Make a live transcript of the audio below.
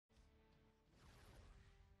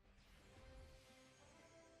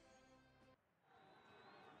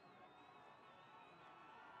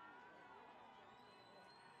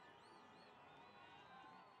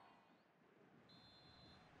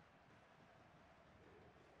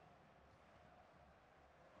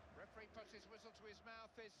whistle to his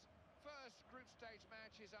mouth. His first group stage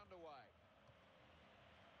match is underway.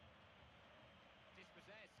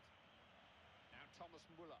 Dispossessed. Now Thomas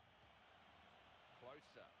Muller.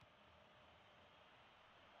 Closer.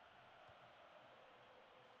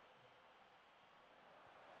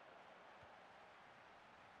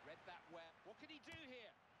 Read that well. What can he do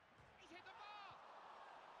here? He's hit the bar!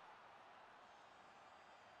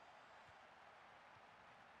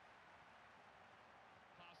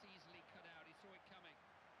 Pass easily cut out. He saw it coming.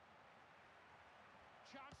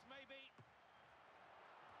 Chance maybe.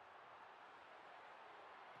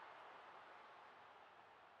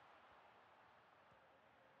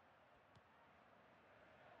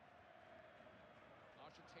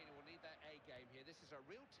 Argentina will need their A game here. This is a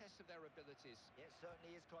real test of their abilities. Yeah, it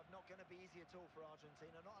certainly is, Clive. Not going to be easy at all for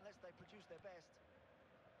Argentina, not unless they produce their best.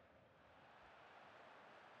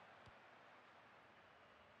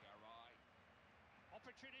 Yeah, right.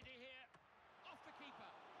 Opportunity here. Off the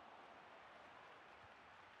keeper.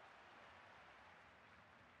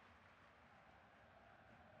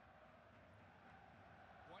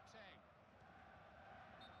 Boateng.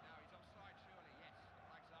 Now he's offside, surely. Yes,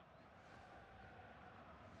 flags up.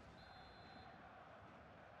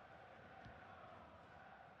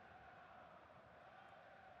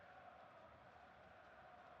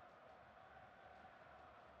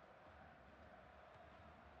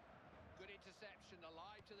 Good interception,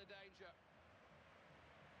 alive to the danger.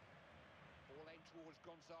 Ball aimed towards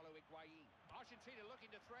Gonzalo Higuain. Argentina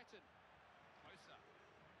looking to threaten. Closer.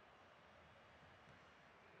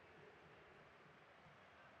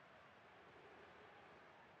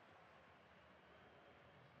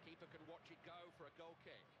 Keeper can watch it go for a goal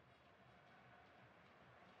kick.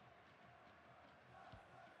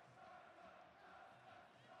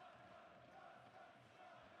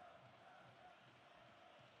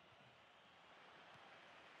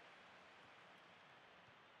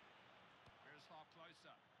 Miroslav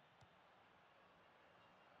closer.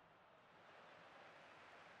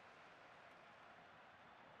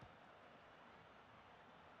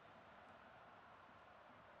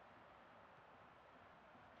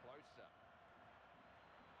 Closer.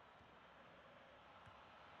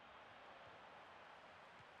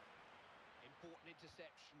 Important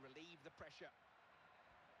interception, relieve the pressure.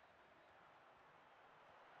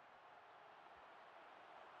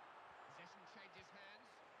 Possession changes hands.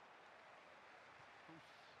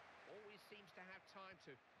 Always seems to have time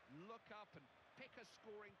to look up and pick a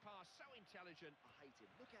scoring pass. So intelligent. I hate him.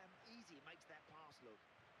 Look at how easy it makes that pass look.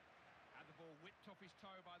 Had the ball whipped off his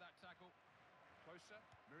toe by that tackle. Closer.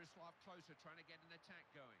 Miroslav closer, trying to get an attack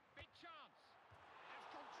going. Big chance. That's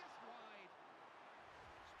gone just wide.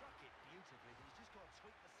 Struck it beautifully, but he's just got to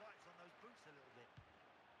tweak the sights on those boots a little bit.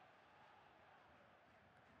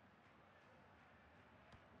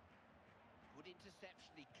 Good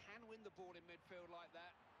interception. He can win the ball in midfield like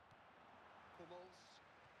that. Hummels.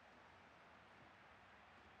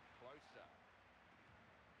 Closer.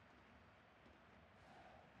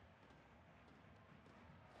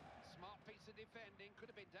 Smart piece of defending.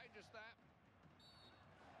 Could have been dangerous, that.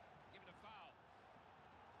 Give it a foul.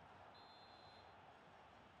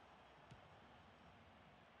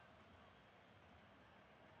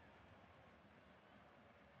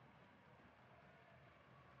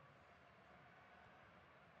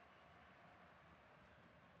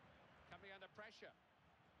 Coming under pressure.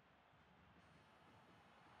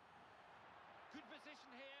 Good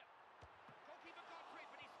position here. Goalkeeper got through,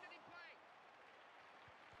 but he's still in play.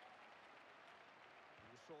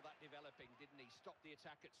 You saw that developing, didn't he? Stopped the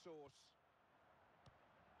attack at source.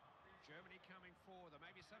 Germany coming forward. There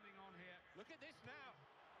may be something on here. Look at this now.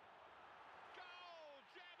 Goal!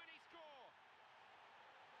 Germany score!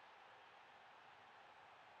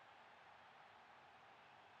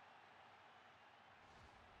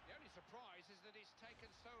 The only surprise is that it's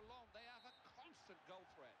taken so long. They have a constant goal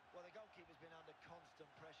threat. Well, the goalkeeper's been under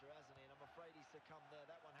constant pressure, hasn't he? And I'm afraid he succumbed there.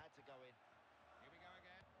 That one had to go in. Here we go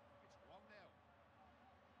again. It's 1-0.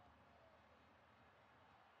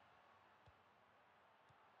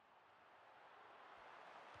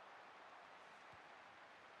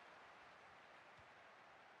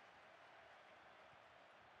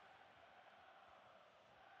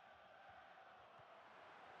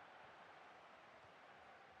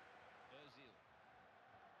 Ozil.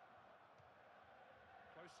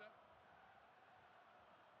 Closer.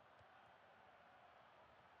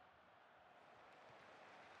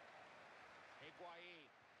 Higuain.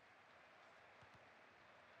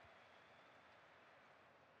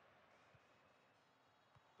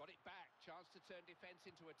 Got it back. Chance to turn defence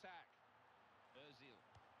into attack. Ozil.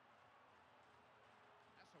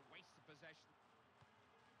 That's a waste of possession.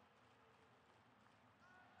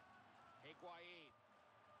 Higuain.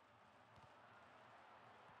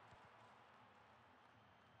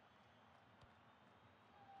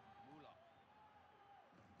 Müller.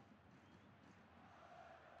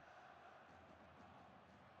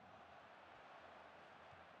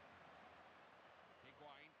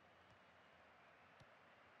 Higuain.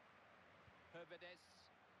 Hervedes.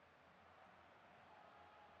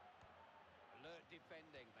 Alert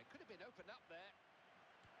defending. They could have been opened up there.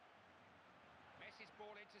 Messi's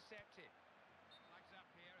ball intercepted. Flags up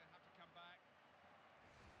here and have to come back.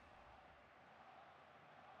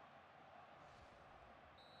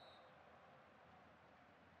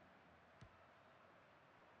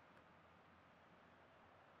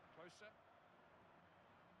 Closer.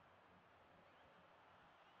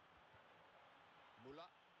 Müller.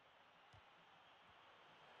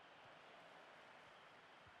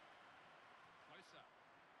 Closer.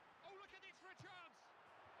 Oh, look at this for a chance!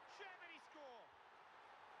 Germany score!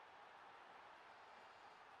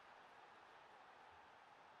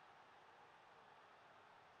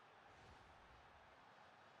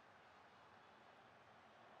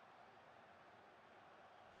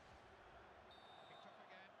 Picked up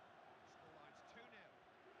again. Scoreline's 2-0.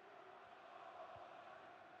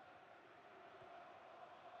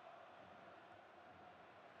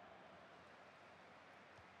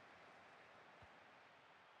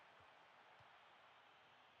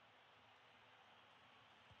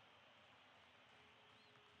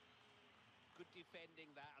 Good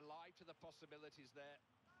defending that, alive to the possibilities there.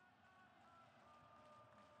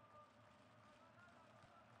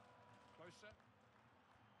 Closer.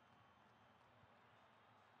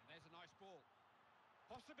 And there's a nice ball.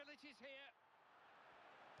 Possibilities here.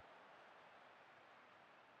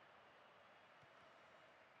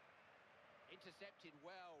 Intercepted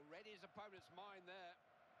well, read his opponent's mind there.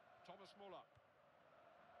 Thomas Müller.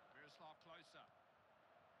 Miroslav Klose.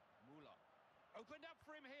 Müller. Opened up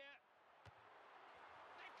for him here.